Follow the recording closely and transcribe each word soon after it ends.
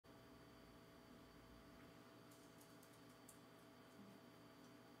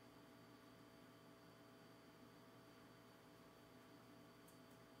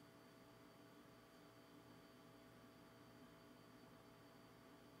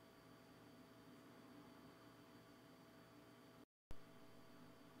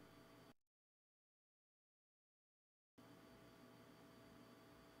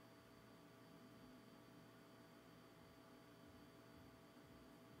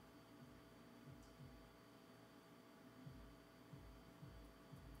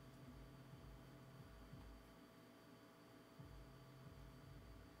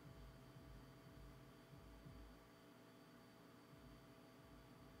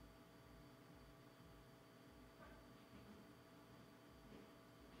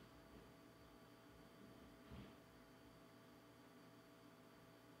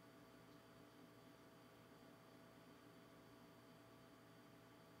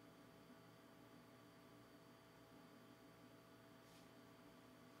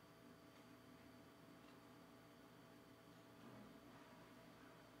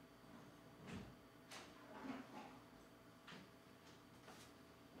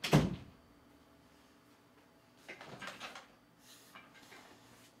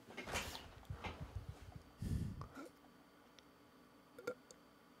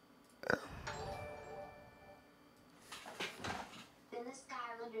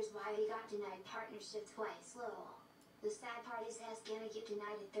wonders why he got denied partnership twice. Lol. The sad part is he's gonna get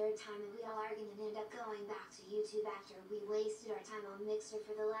denied a third time and we all are gonna end up going back to YouTube after we wasted our time on Mixer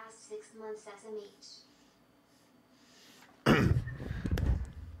for the last 6 months SMH.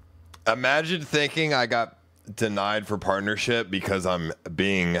 Imagine thinking I got denied for partnership because I'm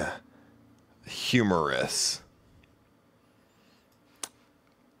being humorous.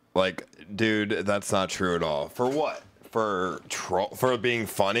 Like, dude, that's not true at all. For what? For being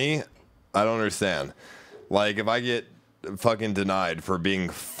funny? I don't understand. Like, if I get fucking denied for being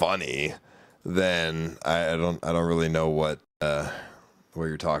funny, then I don't really know what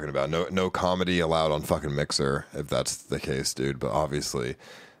you're talking about. No comedy allowed on fucking Mixer if that's the case, dude. But obviously,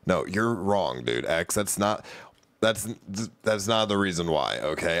 no, you're wrong, dude. X, that's not the reason why.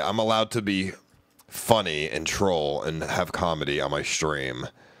 Okay, I'm allowed to be funny and troll and have comedy on my stream.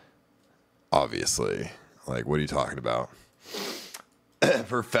 Obviously, like, what are you talking about?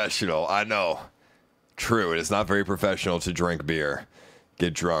 Professional, I know. True, it is not very professional to drink beer,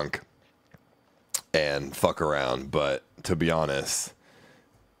 get drunk, and fuck around. But to be honest,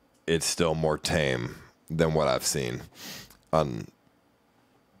 it's still more tame than what I've seen from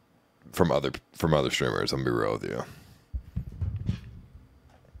other streamers. I'm gonna be real with you.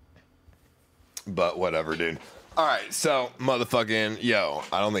 But whatever, dude. All right, so motherfucking yo,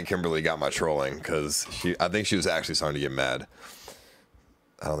 I don't think Kimberly got my trolling because I think she was actually starting to get mad.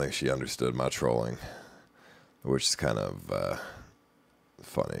 I don't think she understood my trolling, which is kind of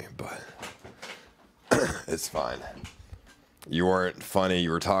funny, but it's fine. You weren't funny.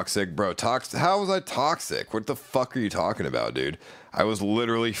 You were toxic, bro. How was I toxic? What the fuck are you talking about, dude? I was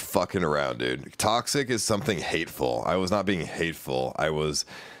literally fucking around, dude. Toxic is something hateful. I was not being hateful. I was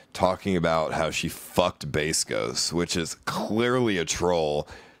talking about how she fucked Base Ghost, which is clearly a troll.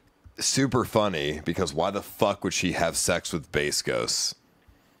 Super funny, because why the fuck would she have sex with Base Ghost?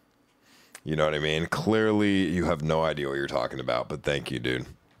 You know what I mean? Clearly, you have no idea what you're talking about, but thank you, dude.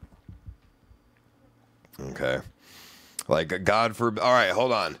 Okay. Like, God forbid. All right,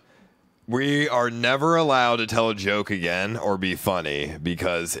 hold on. We are never allowed to tell a joke again or be funny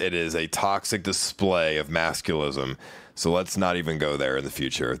because it is a toxic display of masculism. So let's not even go there in the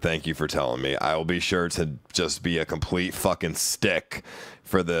future. Thank you for telling me. I will be sure to just be a complete fucking stick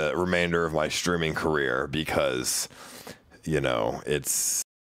for the remainder of my streaming career because, you know, it's...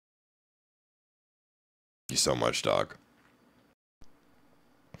 Thank you so much, dog.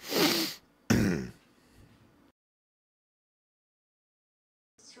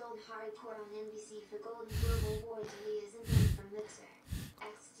 Trolled hardcore on NBC for Golden Globe Awards and he isn't from Mixer.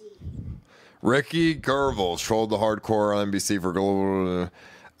 XD. Ricky Gervil trolled the hardcore on NBC for Golden.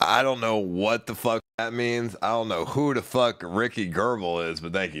 I don't know what the fuck that means. I don't know who the fuck Ricky Gervil is,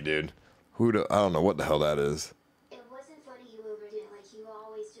 but thank you, dude. I don't know what the hell that is. It wasn't funny you overdid it like you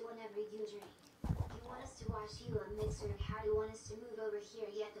always do whenever you drink. You want us to watch you on Mixer and how do you want us to move over here,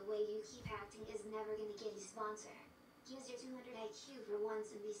 yet the way you keep acting is never gonna get you sponsor. Use your 200 IQ for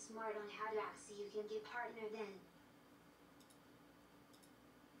once and be smart on how to act so you can get partner then.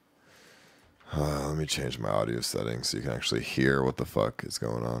 Let me change my audio settings so you can actually hear what the fuck is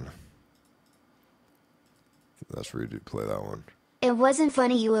going on. That's where you do play that one. It wasn't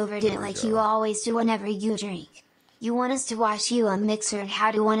funny you overdid it like you always do whenever you drink. You want us to watch you on Mixer and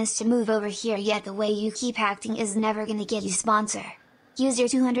how do you want us to move over here, yet the way you keep acting is never gonna get you sponsor. Use your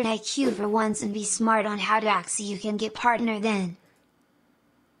 200 IQ for once and be smart on how to act so you can get partner then.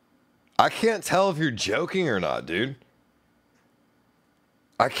 I can't tell if you're joking or not, dude.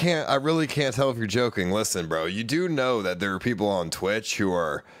 I really can't tell if you're joking. Listen, bro, you do know that there are people on Twitch who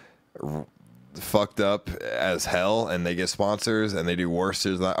are fucked up as hell and they get sponsors and they do worse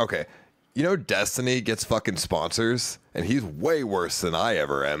than that. Okay, you know Destiny gets fucking sponsors and he's way worse than I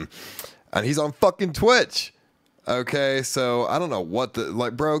ever am. And he's on fucking Twitch. Okay, so I don't know what the...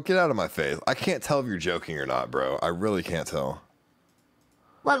 Like, bro, get out of my face. I can't tell if you're joking or not, bro. I really can't tell.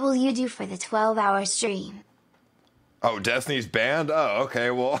 What will you do for the 12-hour stream? Oh, Destiny's banned? Oh, okay,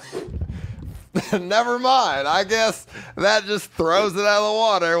 well... Never mind. I guess that just throws it out of the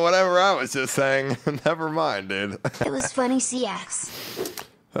water. Whatever I was just saying. Never mind, dude. It was funny CX.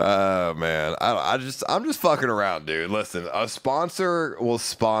 Oh, man. I'm just fucking around, dude. Listen, a sponsor will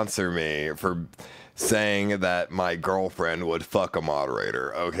sponsor me for... saying that my girlfriend would fuck a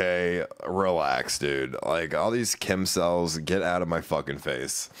moderator. Okay, relax, dude. Like, all these Kim cells, get out of my fucking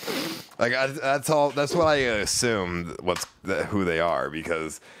face. Like, that's what I assume who they are,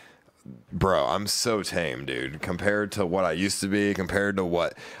 because bro, I'm so tame, dude, compared to what I used to be, compared to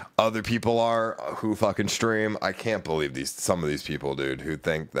what other people are who fucking stream. I can't believe some of these people, dude, who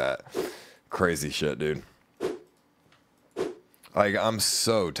think that crazy shit, dude. Like, I'm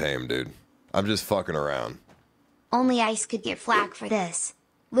so tame, dude. I'm just fucking around. Only Ice could get flack for this.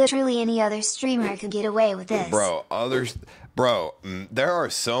 Literally any other streamer could get away with this. Bro, there are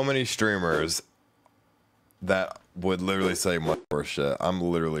so many streamers that would literally say much worse shit. I'm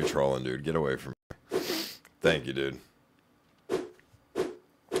literally trolling, dude. Get away from me. Thank you, dude.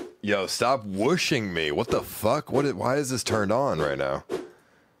 Yo, stop whooshing me. What the fuck? Why is this turned on right now?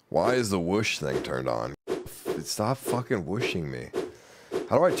 Why is the whoosh thing turned on? Stop fucking whooshing me.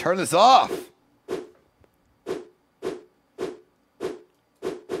 How do I turn this off?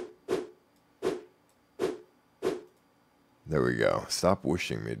 There we go. Stop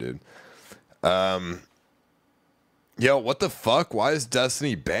whooshing me, dude. Yo, what the fuck? Why is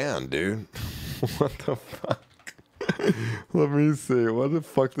Destiny banned, dude? What the fuck? Let me see. What the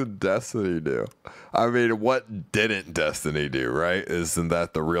fuck did Destiny do? I mean, what didn't Destiny do, right? Isn't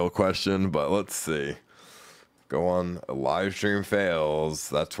that the real question? But let's see. Go on, a live stream fails.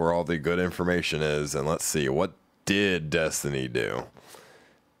 That's where all the good information is. And let's see. What did Destiny do?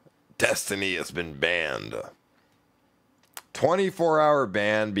 Destiny has been banned. 24-hour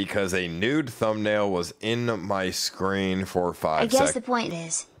ban because a nude thumbnail was in my screen for 5 seconds. I guess the point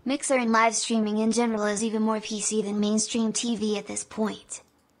is, Mixer and live streaming in general is even more PC than mainstream TV at this point.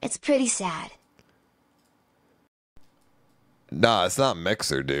 It's pretty sad. Nah, it's not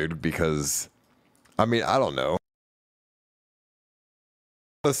Mixer, dude, because, I mean, I don't know.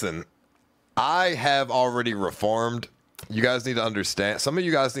 Listen, I have already reformed. You guys need to understand, some of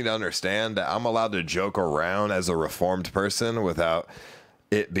you guys need to understand that I'm allowed to joke around as a reformed person without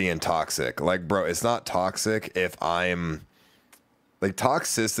it being toxic. Like, bro, it's not toxic if I'm, like,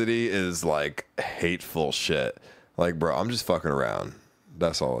 toxicity is like hateful shit. Like, bro, I'm just fucking around.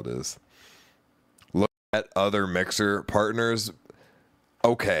 That's all it is. Look at other Mixer partners.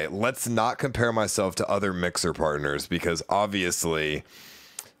 Okay, let's not compare myself to other Mixer partners because obviously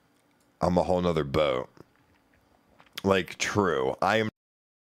I'm a whole nother boat. Like, true, I am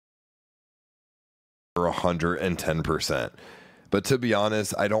 110%. But to be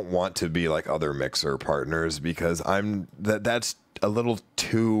honest, I don't want to be like other Mixer partners because that's a little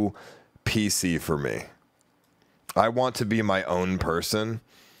too PC for me. I want to be my own person,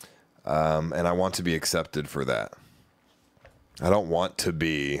 and I want to be accepted for that. I don't want to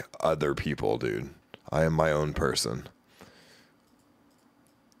be other people, dude. I am my own person.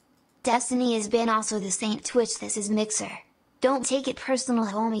 Destiny has been also the Saint Twitch. This is Mixer. Don't take it personal,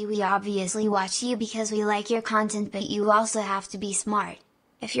 homie. We obviously watch you because we like your content, but you also have to be smart.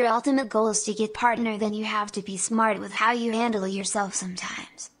 If your ultimate goal is to get partner, then you have to be smart with how you handle yourself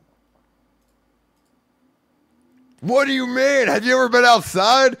sometimes. What do you mean? Have you ever been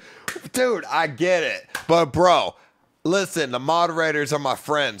outside? Dude, I get it. But bro, listen, the moderators are my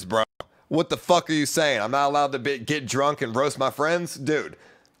friends, bro. What the fuck are you saying? I'm not allowed to get drunk and roast my friends? Dude.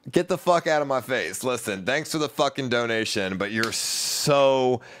 Get the fuck out of my face. Listen, thanks for the fucking donation, but you're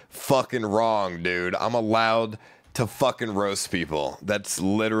so fucking wrong, dude. I'm allowed to fucking roast people. That's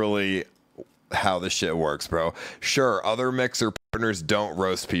literally how this shit works, bro. Sure, other Mixer partners don't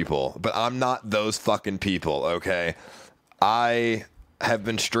roast people, but I'm not those fucking people, okay? I have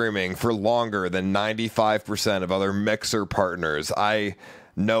been streaming for longer than 95% of other Mixer partners. I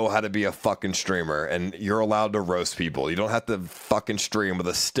know how to be a fucking streamer, and you're allowed to roast people. You don't have to fucking stream with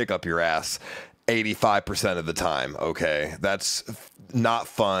a stick up your ass 85% of the time, okay? That's not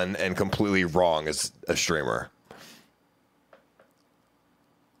fun and completely wrong as a streamer.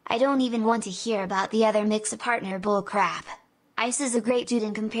 I don't even want to hear about the other Mixer partner bullcrap. Ice is a great dude,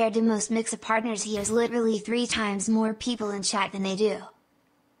 and compared to most Mixer partners, he has literally 3 times more people in chat than they do.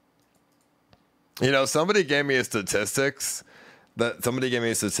 You know, somebody gave me a statistics. Somebody gave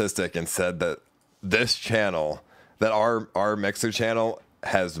me a statistic and said that this channel, that our Mixer channel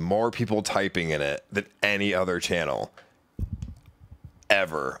has more people typing in it than any other channel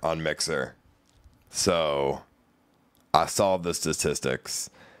ever on Mixer. So I saw the statistics.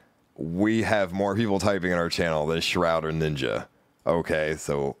 We have more people typing in our channel than Shroud or Ninja. Okay,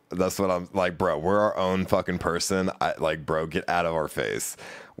 so that's what I'm like, bro. We're our own fucking person. Like, bro, get out of our face.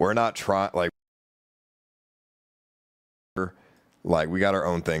 We're not trying, like, we got our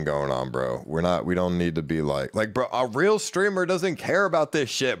own thing going on, bro. We don't need to be like, bro, a real streamer doesn't care about this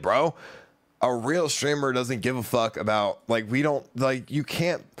shit, bro. A real streamer doesn't give a fuck about, like, we don't, like, you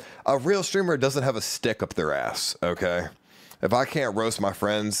can't, a real streamer doesn't have a stick up their ass, okay? If I can't roast my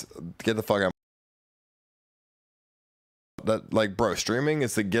friends, get the fuck out. That, like, bro, streaming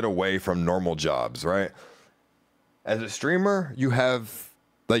is to get away from normal jobs, right? As a streamer, you have,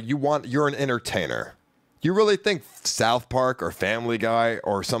 like, you're an entertainer. You really think South Park or Family Guy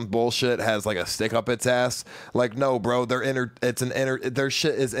or some bullshit has like a stick up its ass? Like, no, bro. Their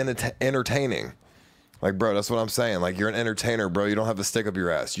shit is entertaining. Like, bro, that's what I'm saying. Like, you're an entertainer, bro. You don't have a stick up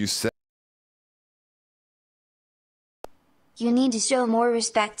your ass. You need to show more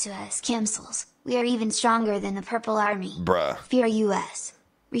respect to us, Kimsels. We are even stronger than the Purple Army. Bruh. Fear US.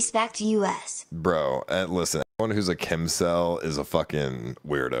 Respect US. Bro, and listen, anyone who's a Kimcel is a fucking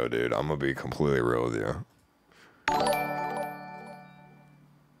weirdo, dude. I'm gonna be completely real with you.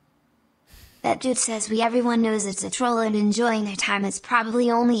 That dude says everyone knows it's a troll and enjoying their time. It's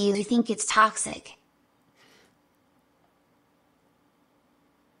probably only you who think it's toxic.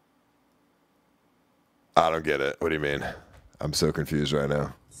 I don't get it. What do you mean? I'm so confused right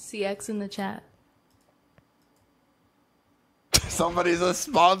now. CX in the chat. Somebody's a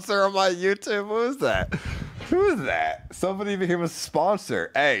sponsor on my YouTube. Who is that? Who is that? Somebody became a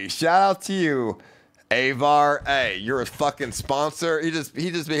sponsor. Hey, shout out to you, Avar. Hey, you're a fucking sponsor. He just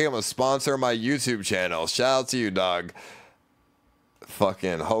became a sponsor on my YouTube channel. Shout out to you, dog.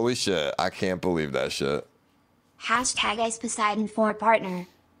 Fucking holy shit. I can't believe that shit. Hashtag Ice Poseidon for partner.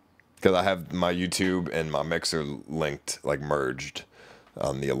 Because I have my YouTube and my Mixer linked, like merged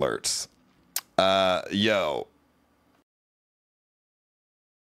on the alerts. Yo.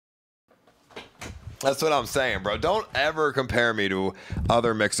 That's what I'm saying, bro. Don't ever compare me to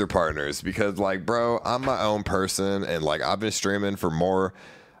other Mixer partners because, like, bro, I'm my own person and, like, I've been streaming for more.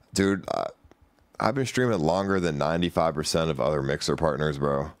 Dude, I've been streaming longer than 95% of other Mixer partners,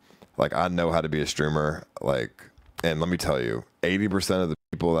 bro. Like, I know how to be a streamer. Like, and let me tell you, 80% of the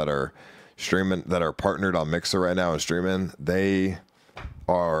people that are streaming, that are partnered on Mixer right now and streaming, they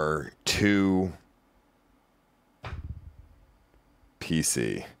are too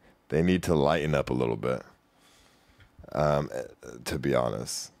PC. They need to lighten up a little bit, to be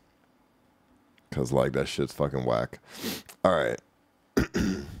honest. Because, like, that shit's fucking whack. All right.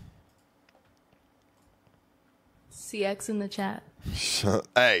 CX in the chat.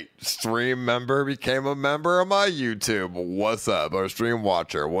 Hey, stream member became a member of my YouTube. What's up? Or stream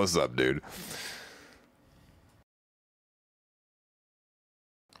watcher. What's up, dude?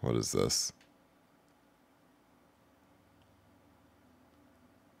 What is this?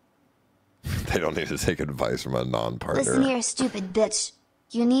 They don't need to take advice from a non-partner. Listen here, stupid bitch.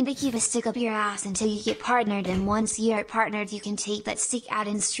 You need to keep a stick up your ass until you get partnered, and once you're partnered you can take that stick out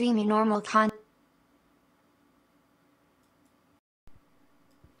and stream your normal content.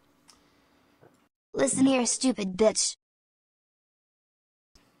 Listen here, stupid bitch.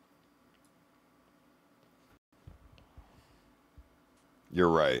 You're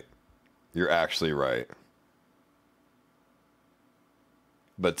right. You're actually right.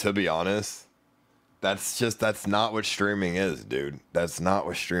 But to be honest, that's not what streaming is, dude. That's not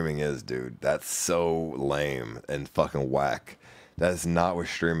what streaming is, dude. That's so lame and fucking whack. That's not what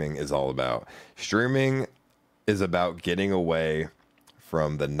streaming is all about. Streaming is about getting away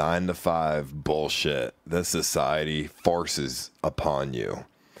from the 9-to-5 bullshit that society forces upon you.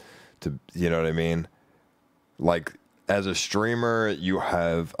 You know what I mean? Like, as a streamer, you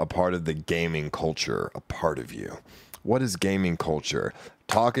have a part of the gaming culture, a part of you. What is gaming culture?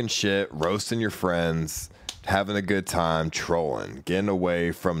 Talking shit, roasting your friends, having a good time, trolling, getting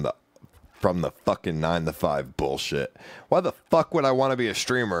away from the fucking 9-to-5 bullshit. Why the fuck would I want to be a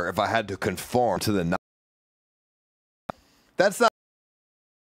streamer if I had to conform to the That's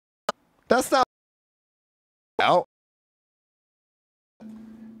not out.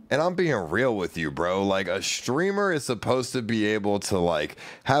 And I'm being real with you, bro. Like, a streamer is supposed to be able to, like,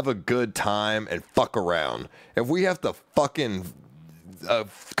 have a good time and fuck around. If we have to fucking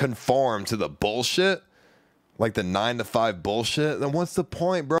conform to the bullshit, like the 9-to-5 bullshit, then what's the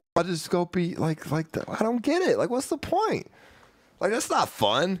point, bro? I just go be like I don't get it. Like, what's the point? Like, that's not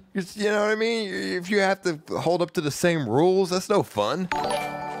fun. You know what I mean? If you have to hold up to the same rules, that's no fun.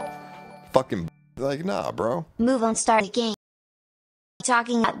 Fucking, like, nah, bro. Move on, start the game.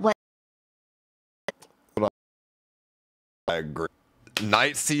 Talking about what? I agree.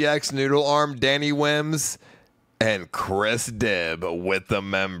 Night CX, Noodle Arm, Danny Wims, and Chris Dibb with the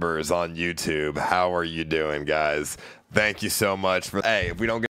members on YouTube. How are you doing, guys? Thank you so much for. Hey, if we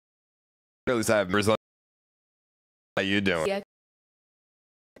don't get, at least I have members on. How you doing? CX.